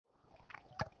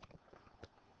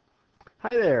Hi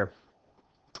there.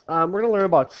 We're going to learn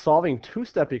about solving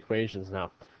two-step equations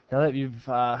now. Now that you've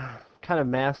kind of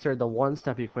mastered the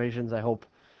one-step equations, I hope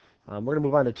we're going to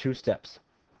move on to two steps.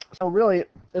 So really,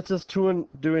 it's just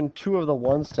doing two of the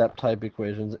one-step type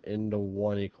equations into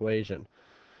one equation.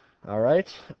 All right.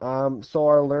 So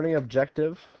our learning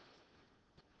objective,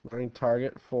 learning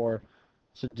target for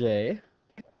today,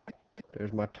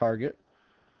 there's my target,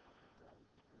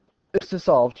 is to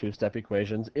solve two-step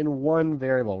equations in one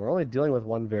variable. We're only dealing with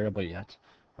one variable yet.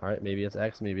 All right, maybe it's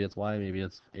x, maybe it's y, maybe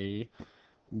it's a,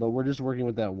 but we're just working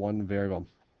with that one variable.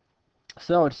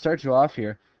 So to start you off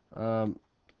here, um,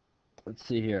 let's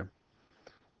see here.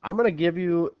 I'm going to give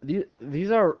you,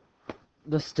 these are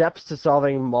the steps to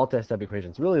solving multi-step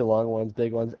equations. Really long ones,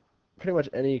 big ones, pretty much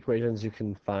any equations you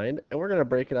can find. And we're going to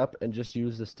break it up and just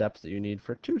use the steps that you need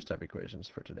for two-step equations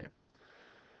for today.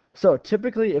 So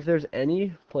typically, if there's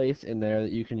any place in there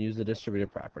that you can use the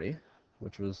distributive property,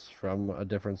 which was from a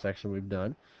different section we've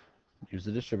done, use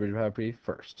the distributive property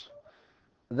first.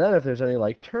 Then if there's any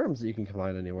like terms that you can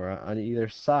combine anywhere on either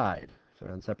side, so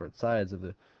on separate sides of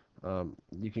the,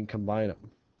 you can combine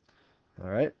them. All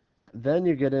right. Then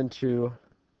you get into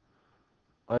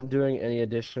undoing any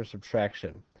addition or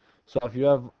subtraction. So if you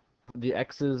have the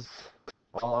x's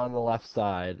all on the left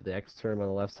side, the x term on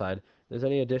the left side, if there's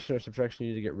any addition or subtraction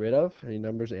you need to get rid of, any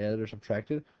numbers added or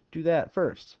subtracted, do that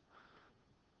first.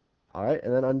 All right,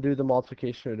 and then undo the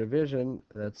multiplication or division.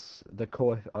 That's the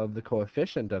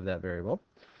coefficient of that variable.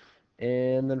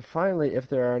 And then finally, if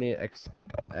there are any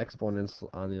exponents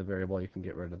on the variable, you can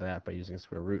get rid of that by using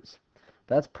square roots.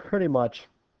 That's pretty much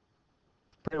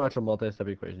a multi-step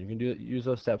equation. You can use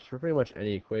those steps for pretty much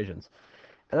any equations.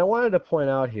 And I wanted to point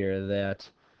out here that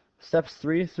steps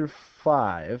 3 through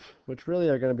 5, which really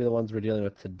are going to be the ones we're dealing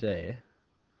with today,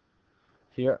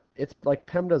 here, it's like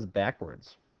PEMDAS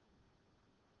backwards.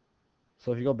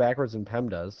 So if you go backwards in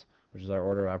PEMDAS, which is our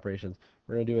order of operations,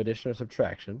 we're going to do addition or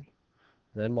subtraction,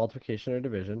 then multiplication or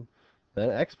division, then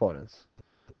exponents.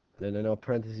 And I know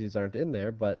parentheses aren't in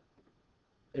there, but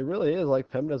it really is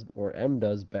like PEMDAS or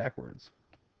MDAS backwards.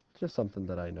 Just something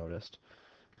that I noticed,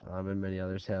 and many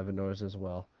others have noticed as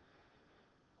well.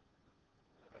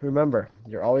 Remember,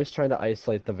 you're always trying to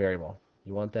isolate the variable.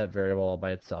 You want that variable all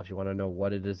by itself. You want to know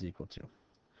what it is equal to.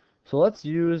 So let's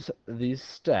use these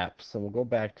steps, and we'll go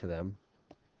back to them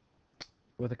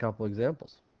with a couple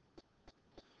examples.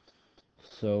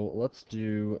 So let's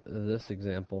do this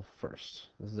example first.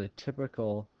 This is a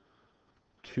typical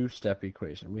two-step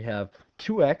equation. We have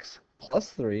 2x plus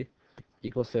 3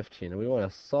 equals 15, and we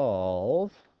want to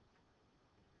solve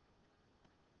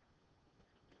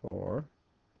for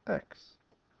x.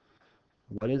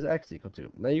 What is x equal to?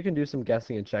 Now you can do some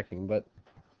guessing and checking, but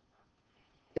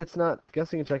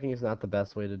guessing and checking is not the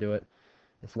best way to do it.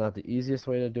 It's not the easiest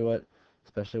way to do it,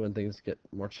 especially when things get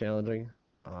more challenging.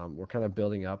 We're kind of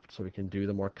building up so we can do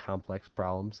the more complex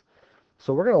problems.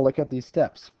 So we're going to look at these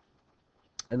steps.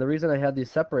 And the reason I had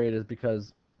these separated is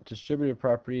because distributive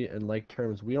property and like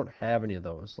terms, we don't have any of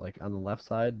those. Like on the left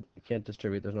side, you can't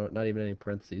distribute. There's not even any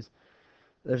parentheses.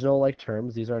 There's no like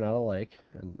terms. These are not alike.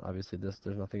 And obviously there's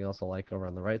nothing else alike over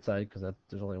on the right side because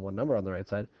there's only one number on the right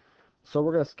side. So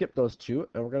we're going to skip those two,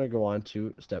 and we're going to go on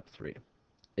to step 3.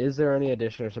 Is there any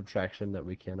addition or subtraction that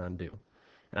we can undo?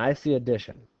 And I see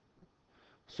addition.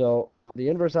 So the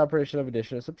inverse operation of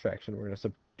addition is subtraction. We're going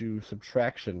to do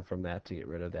subtraction from that to get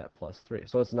rid of that plus 3.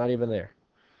 So it's not even there.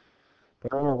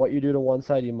 But remember, what you do to one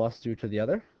side, you must do to the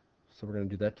other. So we're going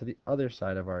to do that to the other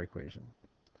side of our equation.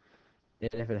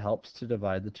 And if it helps to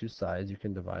divide the two sides, you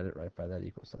can divide it right by that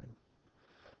equal sign.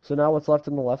 So now what's left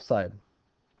on the left side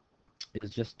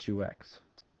is just 2x.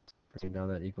 Bring down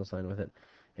that equal sign with it.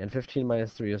 And 15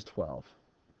 minus 3 is 12.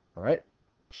 All right?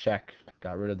 Check.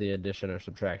 Got rid of the addition or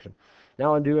subtraction.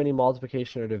 Now undo any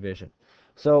multiplication or division.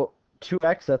 So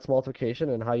 2x, that's multiplication,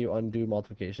 and how you undo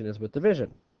multiplication is with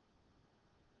division,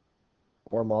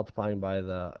 or multiplying by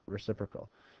the reciprocal.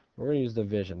 We're going to use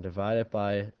division. Divide it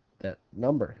by that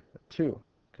number, 2,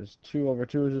 because 2 over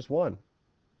 2 is just 1.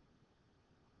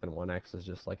 And 1x is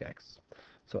just like x.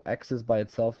 So x is by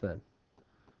itself then.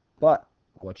 But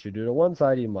what you do to one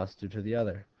side, you must do to the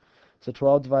other. So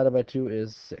 12 divided by 2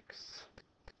 is 6.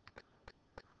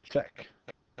 Check.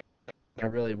 Now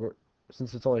really,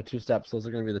 since it's only two steps, those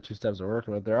are going to be the two steps we're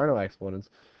working with. There are no exponents,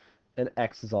 and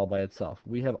x is all by itself.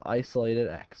 We have isolated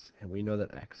x, and we know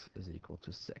that x is equal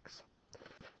to 6.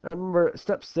 Now remember,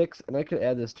 step 6, and I could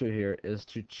add this to here, is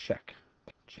to check.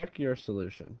 Check your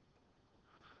solution.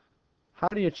 How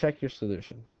do you check your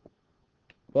solution?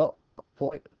 Well,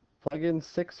 plug in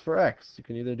 6 for x. You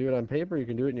can either do it on paper, you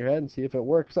can do it in your head and see if it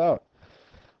works out.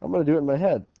 I'm going to do it in my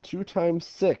head. 2 times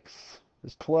 6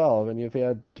 is 12, and if you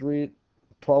add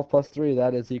 12 plus 3,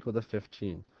 that is equal to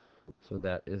 15. So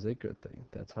that is a good thing.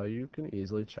 That's how you can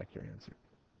easily check your answer.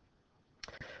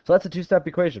 So that's a two-step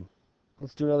equation.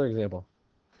 Let's do another example.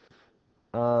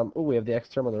 We have the x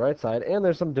term on the right side, and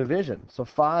there's some division. So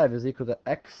 5 is equal to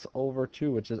x over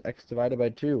 2, which is x divided by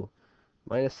 2,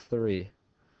 minus 3.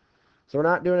 So we're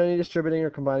not doing any distributing or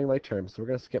combining like terms, so we're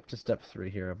going to skip to step 3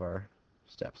 here of our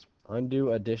steps.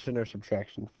 Undo addition or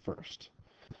subtraction first.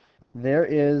 There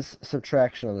is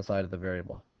subtraction on the side of the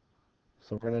variable.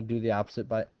 So we're going to do the opposite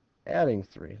by adding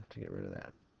 3 to get rid of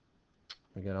that.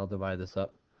 Again, I'll divide this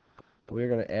up. We're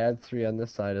going to add 3 on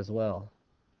this side as well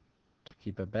to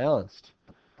keep it balanced.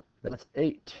 That's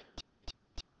 8.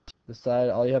 This side,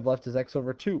 all you have left is x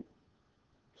over 2.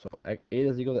 So 8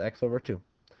 is equal to x over 2.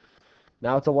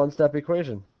 Now it's a one-step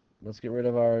equation. Let's get rid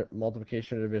of our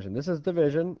multiplication or division. This is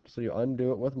division, so you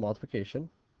undo it with multiplication.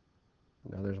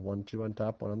 Now there's 1, 2 on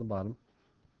top, 1 on the bottom.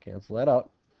 Cancel that out.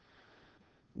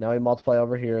 Now we multiply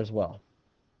over here as well.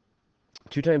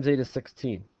 2 times 8 is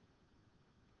 16.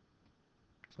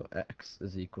 So x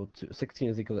is equal to, 16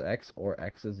 is equal to x, or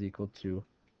x is equal to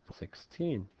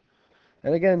 16.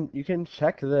 And again, you can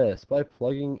check this by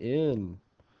plugging in.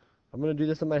 I'm going to do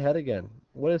this in my head again.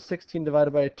 What is 16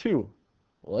 divided by 2?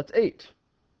 Well, it's 8.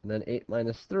 And then 8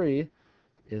 minus 3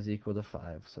 is equal to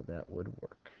 5, so that would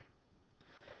work.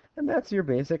 And that's your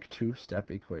basic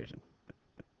two-step equation.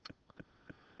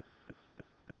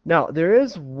 Now, there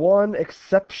is one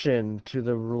exception to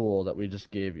the rule that we just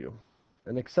gave you.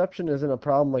 An exception is in a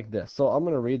problem like this. So I'm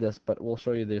going to read this, but we'll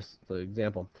show you the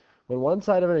example. When one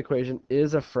side of an equation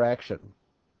is a fraction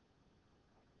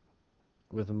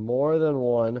with more than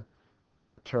one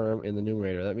term in the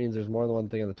numerator, that means there's more than one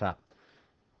thing on the top,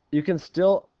 you can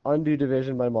still undo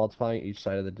division by multiplying each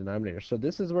side of the denominator. So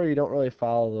this is where you don't really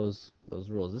follow those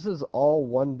rules. This is all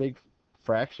one big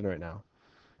fraction right now.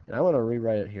 And I want to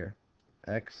rewrite it here.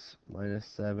 X minus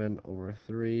 7 over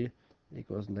 3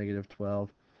 equals negative 12.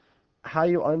 How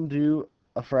you undo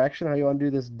a fraction, how you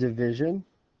undo this division,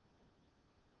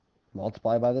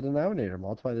 multiply by the denominator.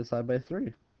 Multiply this side by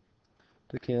 3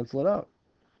 to cancel it out.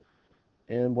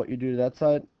 And what you do to that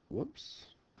side, whoops,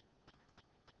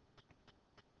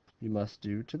 you must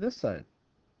do to this side.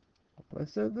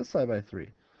 Let's do this side by 3.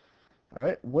 All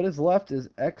right, what is left is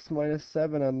x minus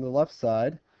 7 on the left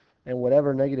side, and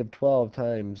whatever negative 12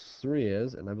 times 3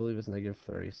 is, and I believe it's negative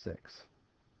 36.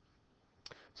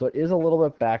 So it is a little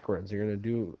bit backwards. You're going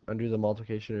to undo the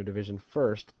multiplication or division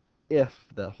first if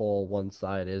the whole one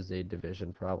side is a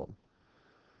division problem.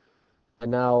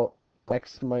 And now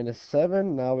x minus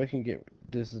 7, now we can do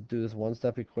this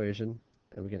one-step equation,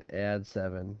 and we can add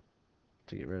 7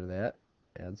 to get rid of that.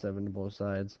 Add 7 to both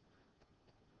sides.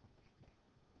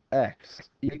 X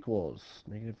equals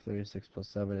negative 36 plus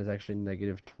 7 is actually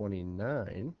negative 29.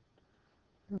 And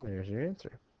there's your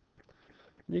answer.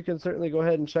 You can certainly go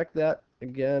ahead and check that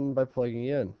again by plugging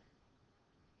in.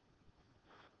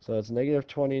 So it's negative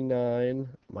 29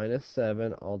 minus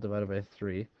 7 all divided by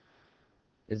 3.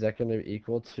 Is that going to be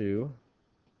equal to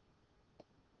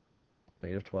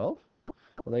negative 12?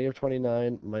 Well, negative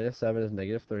 29 minus 7 is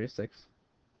negative 36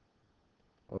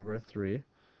 over 3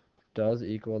 does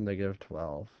equal negative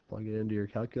 12. Plug it into your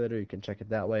calculator. You can check it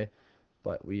that way,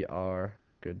 but we are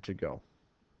good to go.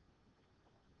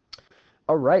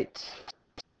 All right.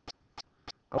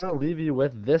 I'm going to leave you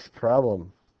with this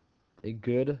problem. A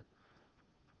good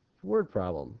word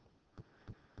problem.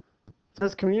 It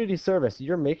says community service.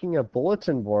 You're making a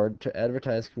bulletin board to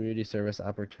advertise community service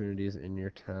opportunities in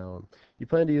your town. You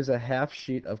plan to use a half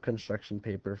sheet of construction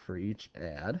paper for each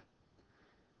ad.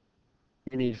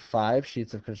 You need 5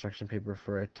 sheets of construction paper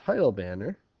for a title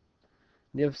banner.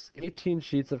 And you have 18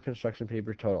 sheets of construction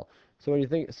paper total. So when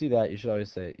you see that, you should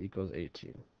always say equals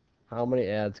 18. How many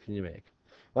ads can you make?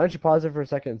 Why don't you pause it for a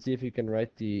second and see if you can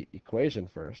write the equation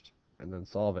first, and then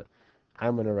solve it.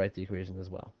 I'm going to write the equation as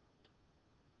well.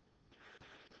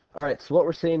 All right, so what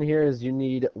we're saying here is you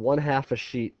need 1/2 a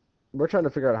sheet. We're trying to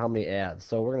figure out how many ads.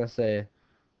 So we're going to say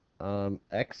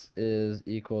x is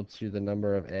equal to the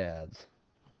number of ads.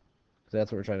 So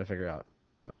that's what we're trying to figure out.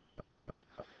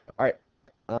 All right,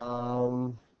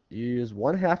 you use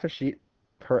 1/2 a sheet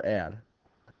per ad.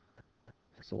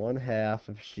 So 1/2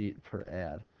 of sheet per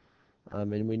ad.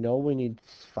 And we know we need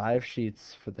 5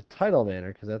 sheets for the title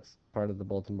banner because that's part of the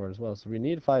bulletin board as well. So we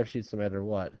need 5 sheets no matter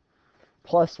what,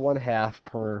 plus 1/2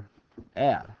 per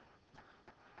ad.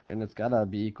 And it's got to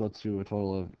be equal to a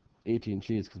total of 18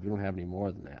 sheets because we don't have any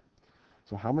more than that.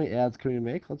 So how many ads can we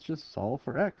make? Let's just solve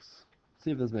for x.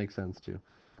 See if this makes sense too.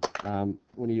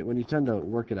 When you tend to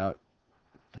work it out,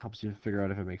 it helps you figure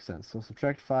out if it makes sense. So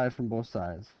subtract 5 from both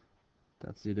sides.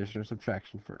 That's the addition or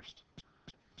subtraction first.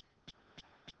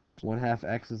 1/2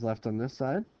 x is left on this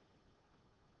side,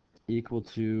 equal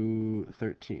to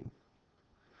 13.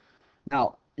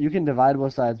 Now, you can divide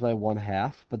both sides by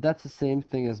 1/2, but that's the same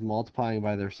thing as multiplying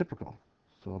by the reciprocal.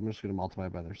 So I'm just going to multiply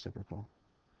by the reciprocal.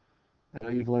 I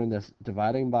know you've learned this.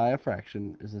 Dividing by a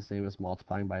fraction is the same as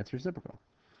multiplying by its reciprocal.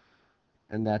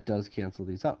 And that does cancel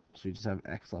these out. So you just have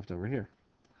x left over here.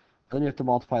 And then you have to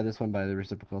multiply this one by the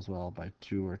reciprocal as well, by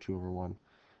 2 or 2 over 1.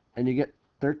 And you get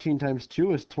 13 times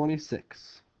 2 is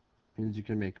 26. Means you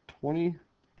can make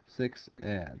 26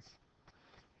 adds.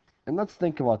 And let's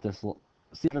think about this.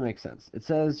 See if it makes sense. It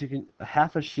says you can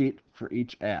half a sheet for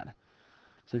each add.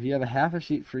 So if you have a half a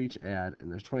sheet for each add,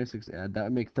 and there's 26 add, that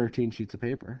would make 13 sheets of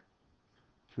paper.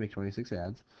 You can make 26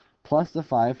 adds. Plus the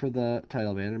 5 for the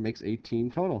title banner makes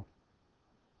 18 total.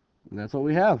 And that's what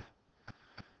we have.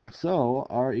 So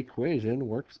our equation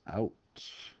works out.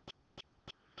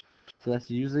 So that's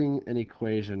using an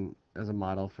equation as a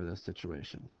model for this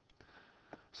situation.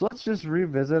 So let's just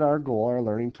revisit our goal, our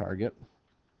learning target.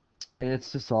 And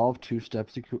it's to solve two-step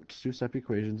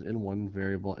equations in one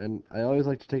variable. And I always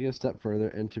like to take it a step further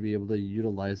and to be able to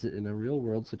utilize it in a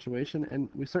real-world situation, and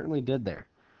we certainly did there.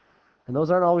 And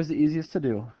those aren't always the easiest to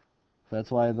do.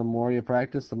 That's why the more you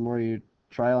practice, the more you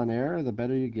trial and error, the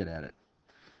better you get at it.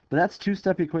 But that's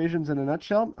two-step equations in a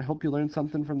nutshell. I hope you learned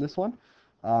something from this one.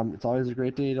 It's always a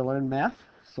great day to learn math,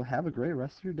 so have a great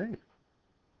rest of your day.